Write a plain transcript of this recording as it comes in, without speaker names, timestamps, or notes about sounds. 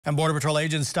And Border Patrol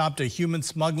agents stopped a human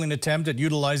smuggling attempt at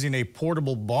utilizing a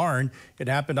portable barn. It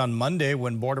happened on Monday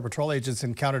when Border Patrol agents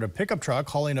encountered a pickup truck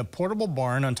hauling a portable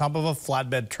barn on top of a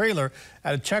flatbed trailer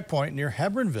at a checkpoint near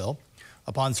Hebronville.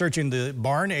 Upon searching the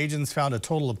barn, agents found a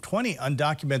total of 20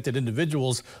 undocumented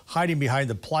individuals hiding behind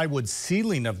the plywood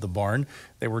ceiling of the barn.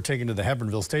 They were taken to the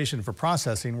Hebronville station for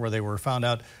processing, where they found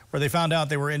out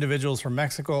they were individuals from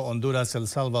Mexico, Honduras, El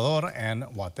Salvador, and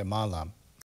Guatemala.